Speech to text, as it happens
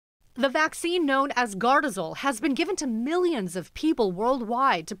The vaccine known as Gardasil has been given to millions of people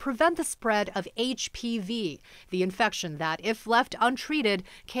worldwide to prevent the spread of HPV, the infection that, if left untreated,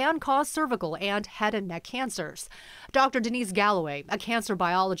 can cause cervical and head and neck cancers. Dr. Denise Galloway, a cancer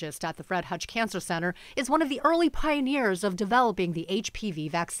biologist at the Fred Hutch Cancer Center, is one of the early pioneers of developing the HPV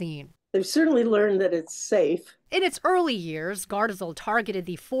vaccine. They've certainly learned that it's safe. In its early years, Gardasil targeted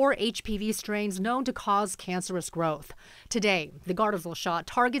the 4 HPV strains known to cause cancerous growth. Today, the Gardasil shot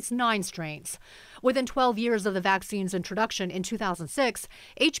targets 9 strains. Within 12 years of the vaccine's introduction in 2006,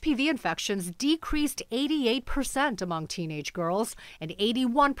 HPV infections decreased 88% among teenage girls and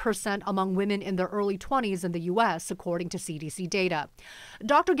 81% among women in their early 20s in the U.S., according to CDC data.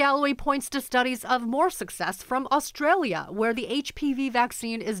 Dr. Galloway points to studies of more success from Australia, where the HPV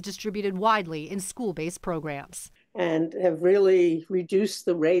vaccine is distributed widely in school-based programs. And have really reduced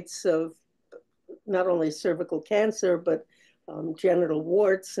the rates of not only cervical cancer, but genital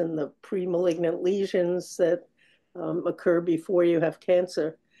warts and the pre-malignant lesions that occur before you have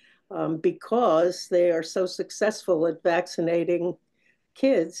cancer, because they are so successful at vaccinating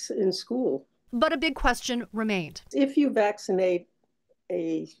kids in school. But a big question remained. If you vaccinate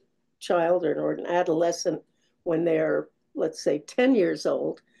a child or an adolescent when they're, let's say, 10 years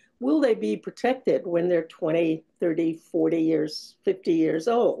old, will they be protected when they're 20, 30, 40 years, 50 years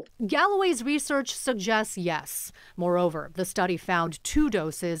old? Galloway's research suggests yes. Moreover, the study found 2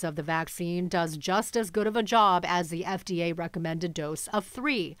 doses of the vaccine does just as good of a job as the FDA recommended dose of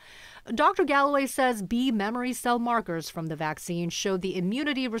 3. Dr. Galloway says B memory cell markers from the vaccine showed the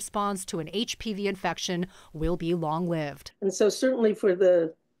immunity response to an HPV infection will be long-lived. And so certainly for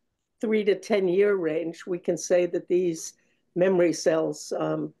the 3 to 10 year range, we can say that these memory cells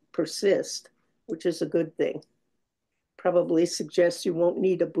persist, which is a good thing. Probably suggests you won't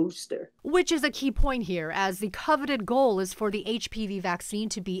need a booster. Which is a key point here, as the coveted goal is for the HPV vaccine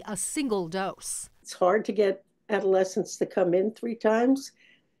to be a single dose. It's hard to get adolescents to come in 3 times.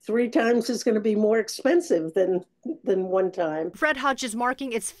 3 times is going to be more expensive than 1 time. Fred Hutch is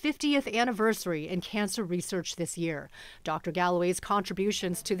marking its 50th anniversary in cancer research this year. Dr. Galloway's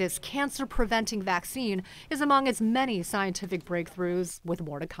contributions to this cancer-preventing vaccine is among its many scientific breakthroughs, with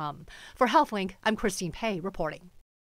more to come. For HealthLink, I'm Christine Pei reporting.